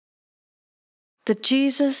The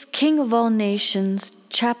Jesus, King of all nations,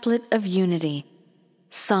 Chaplet of Unity,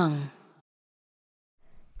 sung.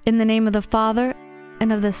 In the name of the Father,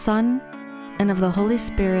 and of the Son, and of the Holy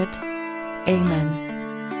Spirit. Amen.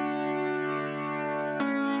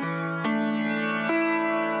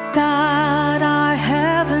 God, our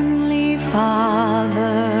Heavenly Father,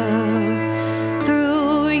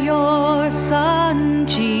 through your Son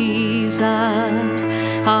Jesus,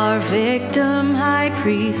 our victim high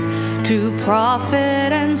priest, to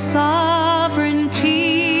prophet and sovereign King,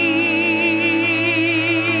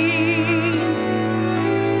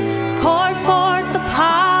 pour forth the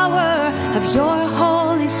power of your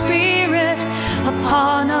Holy Spirit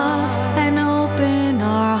upon us and open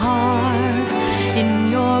our hearts in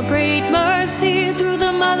your great mercy through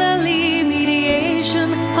the motherly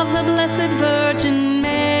mediation of the Blessed Virgin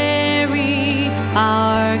Mary,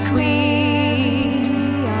 our Queen.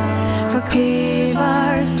 Forgive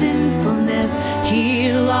our sinfulness,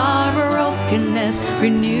 heal our brokenness,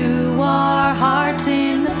 renew our hearts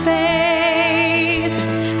in the faith,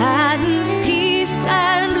 and peace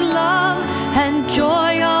and love and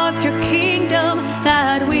joy of your kingdom,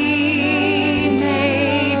 that we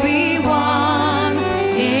may be one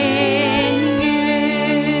in you.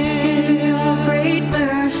 In your great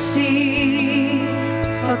mercy,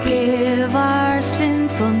 forgive our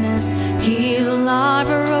sinfulness, heal our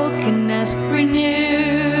brokenness,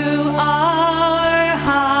 renew our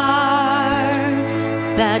hearts,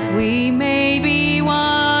 that we may be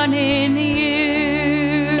one in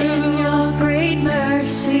you. In your great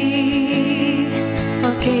mercy,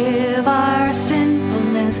 forgive our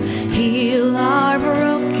sinfulness, heal our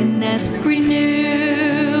brokenness,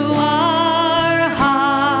 renew our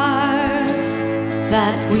hearts,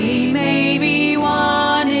 that we may be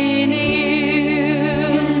one in you.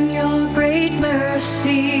 In your great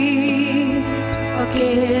mercy,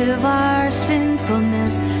 forgive our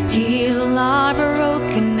sinfulness, heal our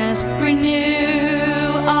brokenness,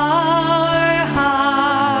 renew our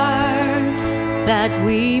hearts, that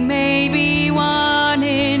we may be one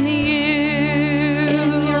in you.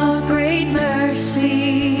 In your great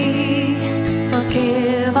mercy,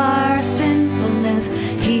 forgive our sinfulness,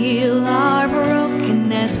 heal our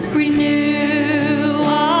brokenness, renew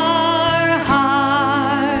our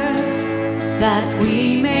hearts, that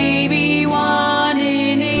we may be one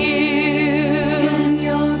in you. In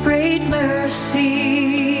your great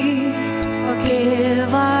mercy,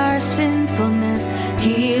 forgive our sinfulness,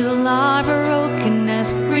 heal our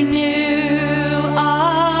brokenness, renew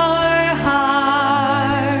our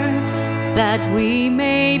hearts, that we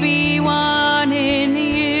may be one in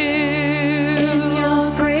you. In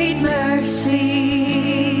your great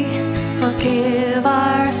mercy, forgive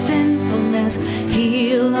our sinfulness,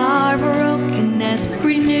 heal our brokenness,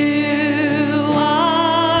 renew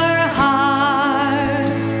our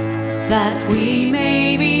hearts, that we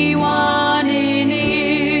may be one in you.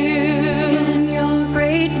 In your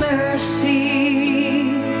great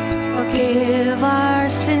mercy, forgive our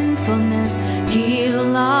sinfulness,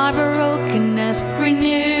 heal our brokenness,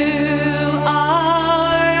 renew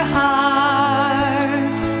our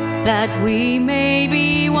hearts, that we may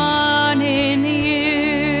be one in you.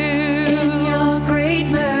 In your great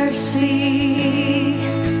mercy,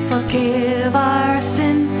 forgive our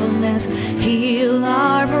sinfulness, heal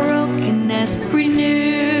our brokenness,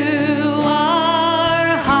 renew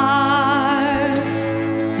our hearts,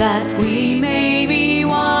 that we may be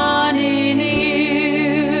one in you.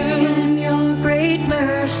 In your great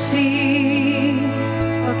mercy,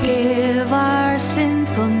 forgive our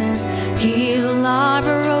sinfulness, heal our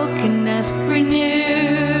brokenness,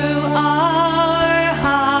 renew our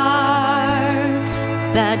hearts,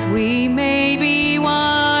 that we may be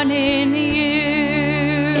one in you.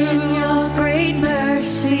 In your great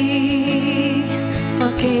mercy,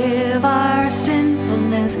 forgive our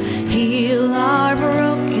sinfulness, heal our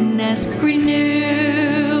brokenness,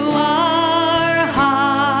 renew our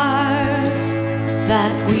hearts,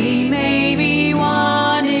 that we may be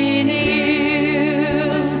one in you.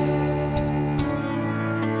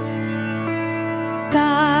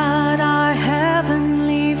 God, our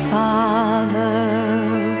Heavenly Father,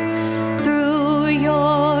 through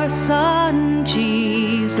your Son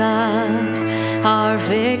Jesus, our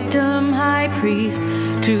victim high priest,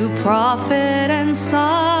 to prophet and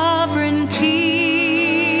sovereign King,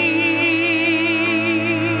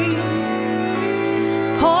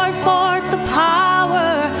 pour forth the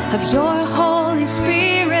power of your Holy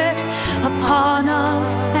Spirit upon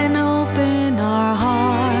us and open our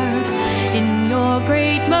hearts in your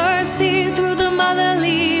great mercy through the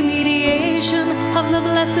motherly mediation of the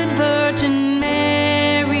Blessed Virgin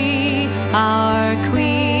Mary, our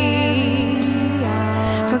Queen.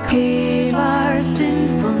 Forgive our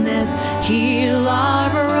sinfulness, heal our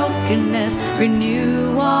brokenness,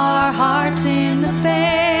 renew our hearts in the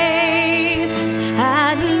faith,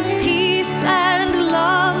 and peace and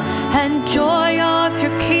love and joy of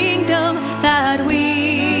your kingdom, that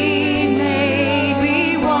we may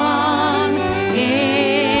be one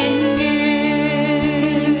in you.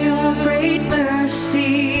 In your great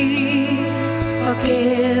mercy,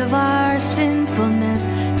 forgive our sinfulness,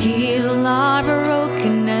 heal our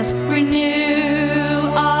brokenness,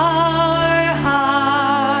 renew our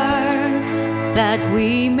hearts, that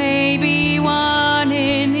we may be one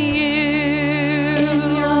in you.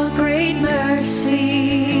 In your great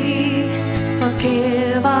mercy,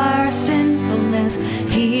 forgive our sinfulness,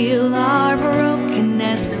 heal our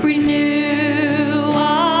brokenness, renew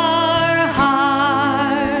our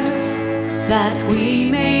hearts, that we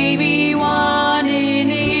may be one in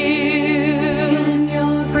you. In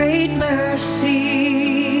your great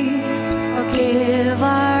mercy, forgive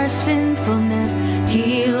our sinfulness,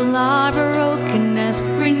 heal our brokenness,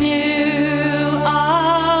 renew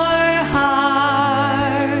our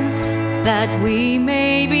hearts, that we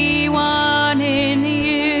may be one in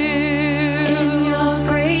you. In your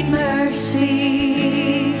great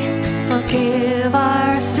mercy, forgive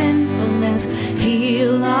our sinfulness,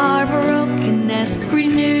 heal our brokenness,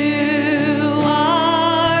 renew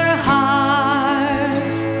our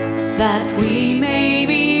hearts, that we may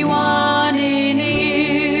be one in you.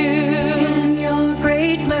 In your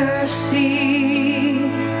great mercy,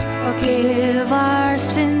 forgive our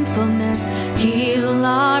sinfulness, heal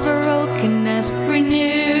our brokenness,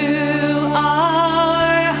 renew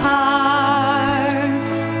our hearts,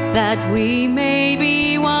 that we may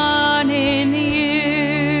be one in you.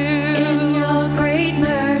 In your great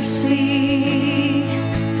mercy,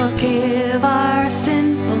 forgive our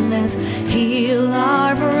sinfulness, heal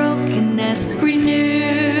our brokenness,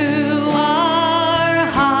 renew our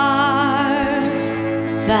hearts,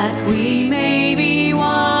 that we may be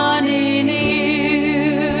one in you.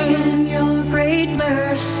 In your great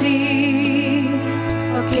mercy,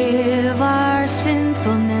 forgive our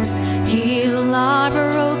sinfulness, heal our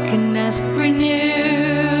brokenness,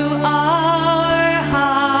 renew our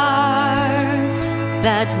hearts,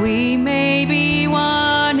 that we may be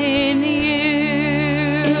one in you.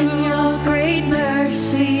 In your great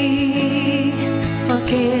mercy,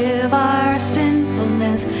 forgive our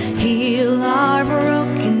sinfulness, heal our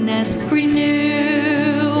brokenness,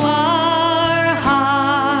 renew our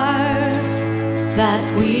hearts, that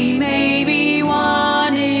we may be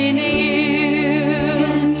one in you.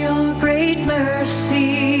 In your great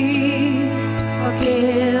mercy,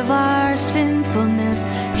 forgive our sinfulness,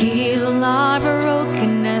 heal our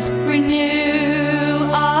brokenness,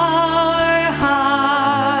 renew our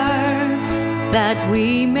hearts, that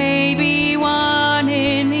we may be one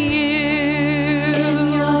in you.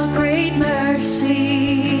 In your great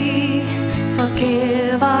mercy,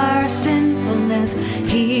 forgive our sinfulness,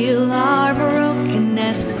 heal our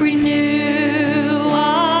brokenness, renew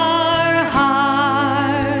our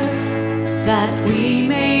hearts, that we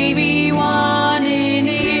may be one in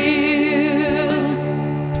you.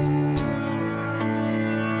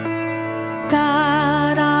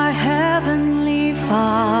 God, our heavenly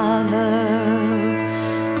Father,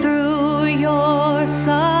 through your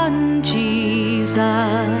Son Jesus,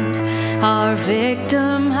 our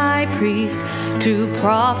victim high priest, to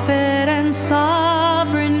prophet and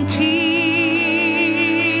sovereign King,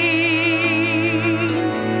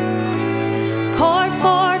 pour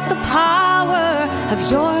forth the power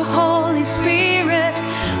of your Holy Spirit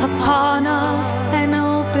upon us and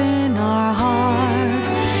open our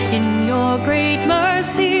hearts. In your great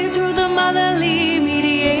mercy, through the motherly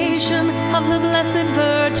mediation of the Blessed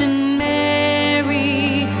Virgin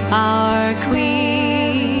Mary, our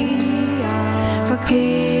Queen,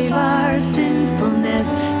 forgive our sinfulness,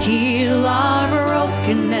 heal our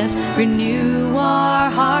brokenness, renew our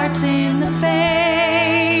hearts in the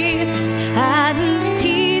faith, and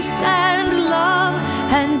peace and love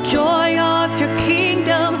and joy of your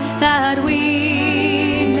kingdom, that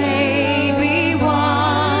we may be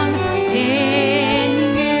one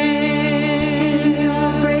in you. In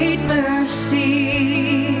your great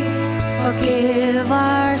mercy, forgive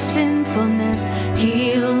our sinfulness,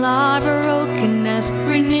 heal our brokenness,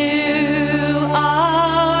 renew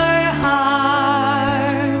our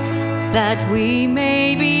hearts, that we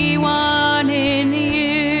may be one in you.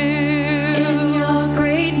 In your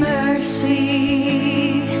great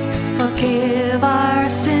mercy, forgive our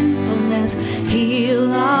sinfulness,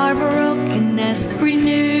 heal our brokenness,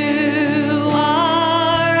 renew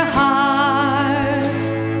our hearts,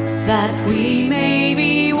 that we may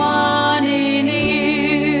be one in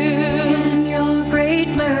you.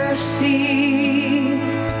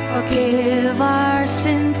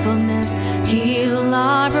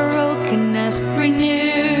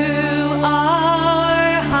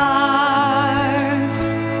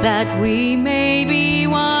 that we may be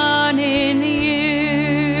one in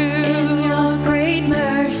you. In your great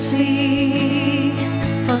mercy,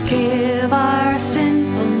 forgive our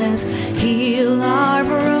sinfulness, heal our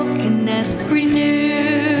brokenness,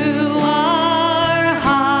 renew our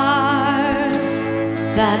hearts,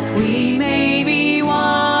 that we may be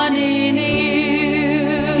one in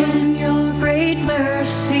you. In your great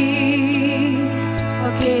mercy,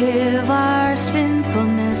 forgive our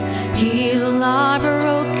sinfulness, heal our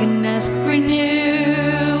brokenness,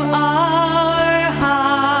 renew our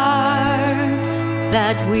hearts,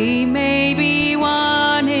 that we may be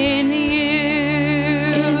one in you.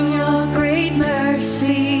 In your great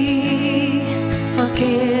mercy,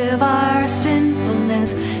 forgive our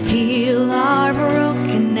sinfulness, heal our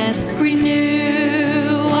brokenness,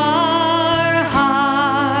 renew our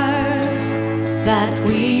hearts, that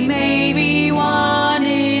we may be one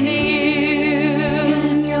in you.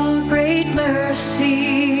 In your great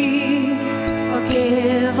mercy,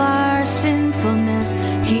 forgive our sinfulness,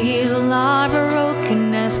 heal our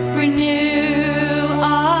brokenness, renew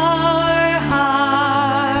our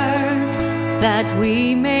hearts, that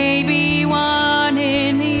we may be one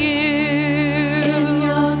in you. In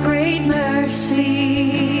your great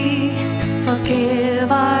mercy,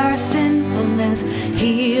 forgive our sinfulness,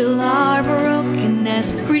 heal our brokenness,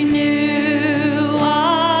 renew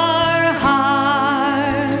our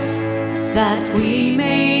hearts, that we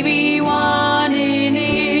may be one in you.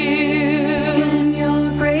 In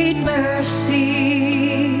your great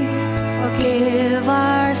mercy, forgive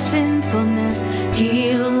our sinfulness,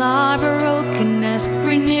 heal our brokenness,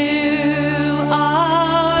 renew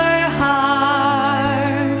our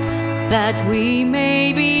hearts, that we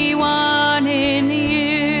may be one in you.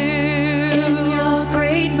 In your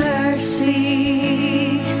great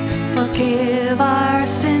mercy, forgive our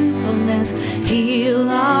sinfulness, heal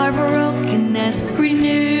our brokenness,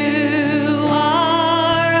 renew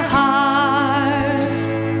our hearts,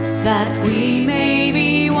 that we may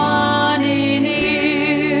be one in you.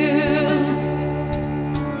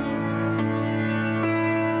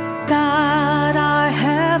 God, our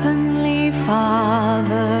heavenly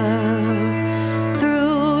Father,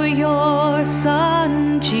 through your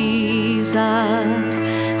Son Jesus,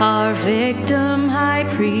 our victim high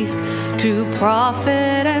priest, to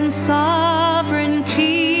prophet and sovereign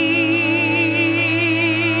King,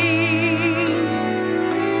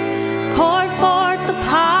 pour forth the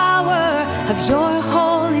power of your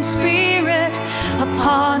Holy Spirit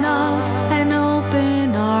upon us and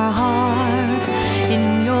open our hearts.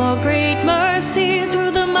 In your great mercy,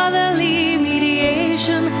 through the motherly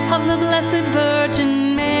mediation of the Blessed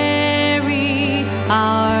Virgin Mary,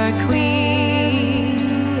 our Queen,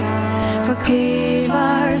 forgive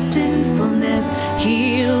our sinfulness,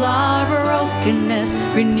 heal our brokenness,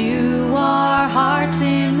 renew our hearts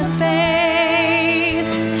in the faith,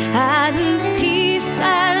 and peace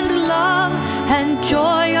and love and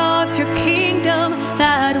joy of your kingdom,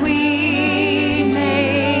 that we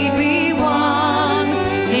may be one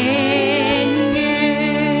in you.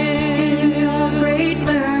 In your great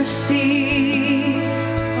mercy,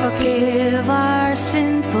 forgive our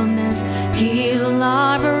sinfulness, heal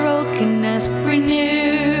our brokenness,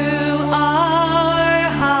 renew our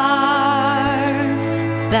hearts,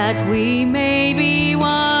 that we may be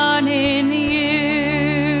one in you.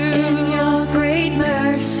 In your great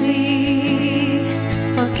mercy,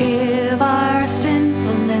 forgive our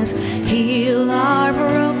sinfulness, heal our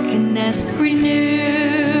brokenness,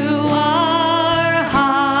 renew our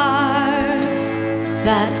hearts,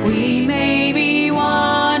 that we may be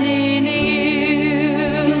one in you.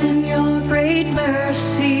 In your great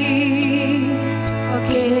mercy,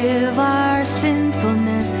 forgive our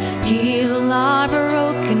sinfulness, heal our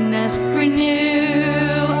brokenness,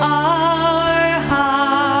 renew our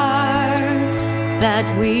hearts, that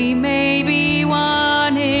we may be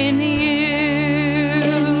one in you.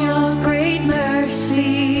 In your great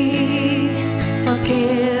mercy,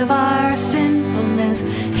 forgive our sinfulness,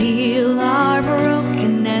 heal our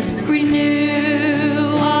brokenness,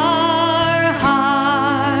 renew our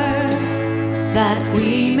hearts, that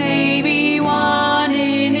we may be one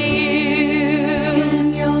in you.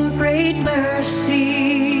 In your great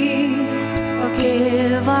mercy,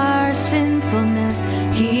 forgive our sinfulness,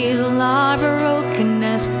 heal our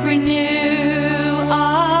brokenness, renew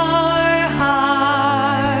our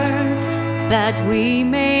hearts, that we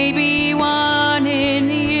may be one in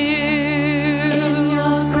you. In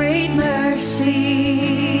your great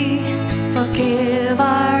mercy, forgive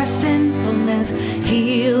our sinfulness,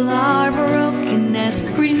 heal our brokenness,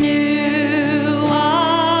 renew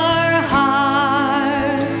our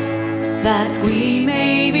hearts, that we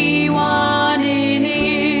may be one in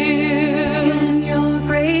you.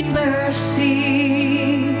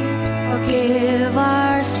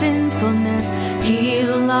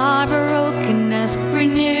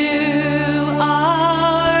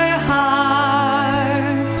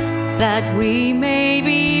 that we may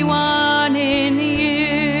be one in you.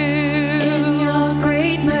 In your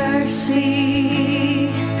great mercy,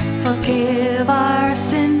 forgive our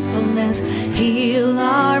sinfulness, heal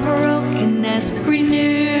our brokenness,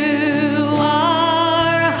 renew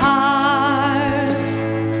our hearts,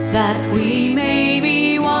 that we may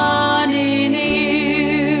be one in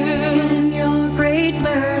you. In your great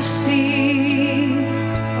mercy,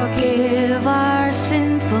 forgive our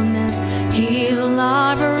sinfulness, heal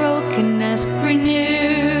our brokenness,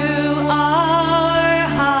 renew our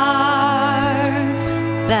hearts,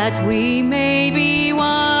 that we may be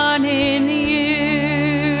one in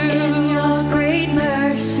you. In your great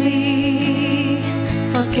mercy,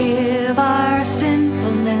 forgive our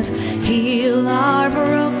sinfulness, heal our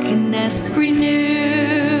brokenness,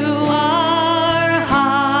 renew our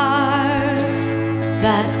hearts,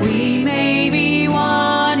 that we may be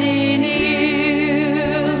one in you.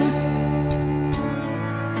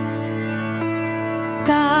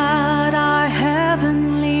 God, our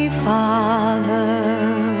heavenly Father,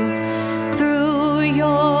 through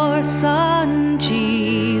your Son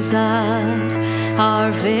Jesus,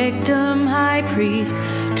 our victim high priest,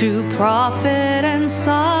 to prophet and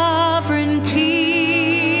sovereign King,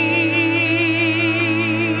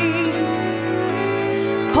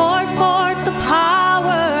 pour forth the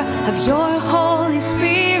power of your Holy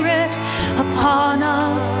Spirit upon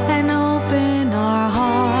us and open our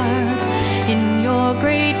hearts. In your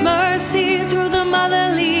great mercy, through the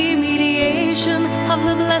motherly mediation of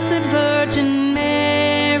the Blessed Virgin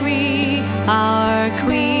Mary, our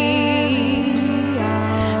Queen,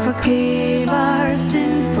 forgive our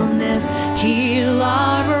sinfulness, heal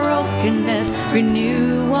our brokenness,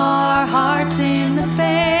 renew our hearts in the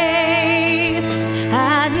faith,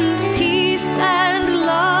 and peace and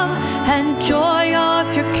love and joy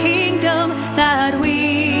of your kingdom, that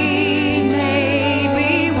we may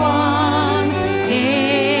be one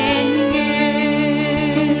in you.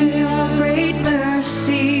 In your great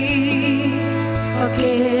mercy,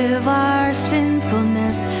 forgive our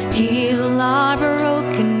sinfulness, heal our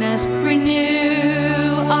brokenness,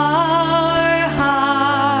 renew our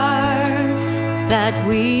hearts, that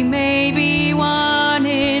we may be one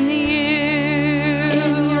in you.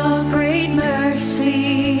 In your great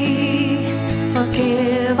mercy,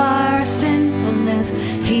 forgive our sinfulness,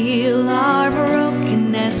 heal our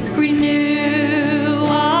brokenness, renew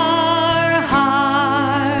our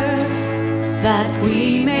hearts, that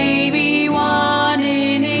we may be one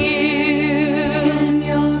in you. In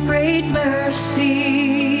your great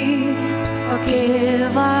mercy,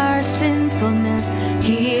 forgive our sinfulness,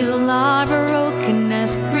 heal our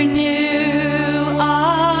brokenness, renew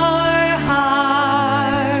our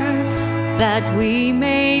hearts, that we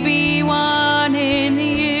may be one in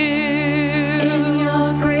you. In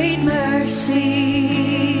your great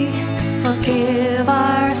mercy, forgive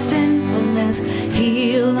our sinfulness,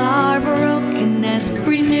 heal our brokenness,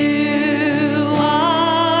 renew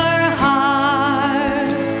our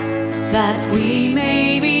hearts, that we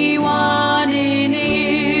may be one in you.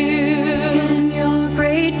 In your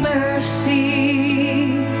great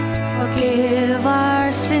mercy, forgive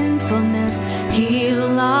our sinfulness,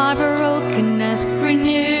 heal our brokenness,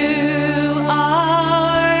 renew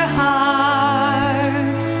our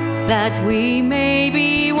hearts, that we may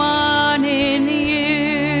be one in you.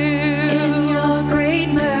 In your great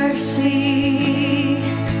mercy,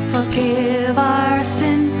 forgive our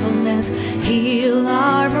sinfulness, heal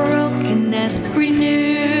our brokenness,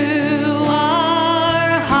 renew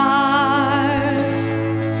our hearts,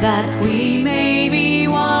 that we may be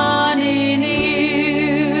one in you.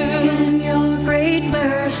 In your great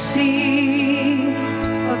mercy,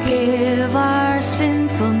 forgive our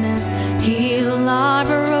sinfulness, heal our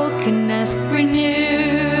brokenness,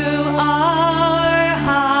 renew our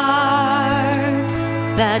hearts,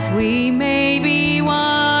 that we may be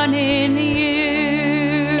one in you.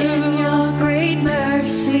 In your great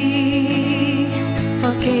mercy,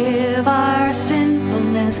 forgive our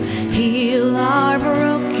sinfulness, heal our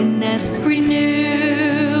brokenness,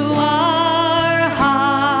 renew our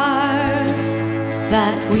hearts,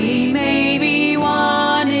 that we may be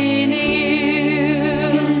one in you.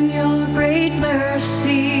 In your great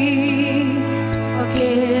mercy,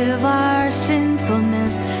 forgive our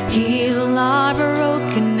sinfulness, heal our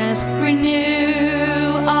brokenness,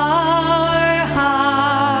 renew our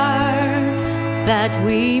hearts, that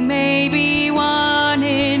we may be one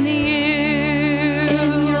in you.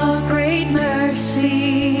 In your great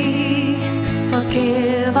mercy,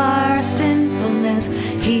 forgive our sinfulness,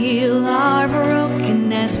 heal our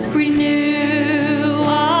brokenness, renew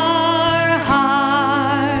our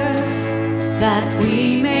hearts, that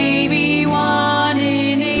we may be one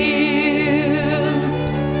in you.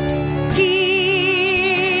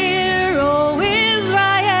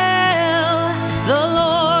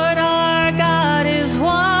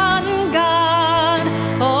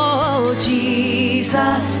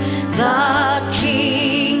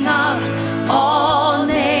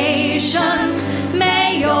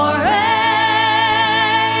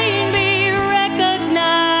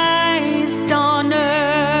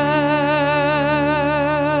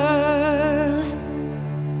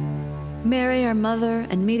 Mary, our Mother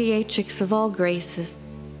and Mediatrix of all graces,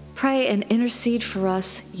 pray and intercede for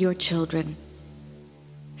us, your children.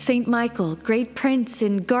 Saint Michael, great Prince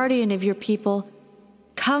and guardian of your people,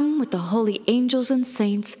 come with the holy angels and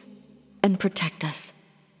saints and protect us.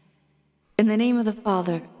 In the name of the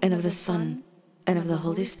Father, and of the Son, and of the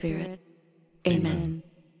Holy Spirit. Amen.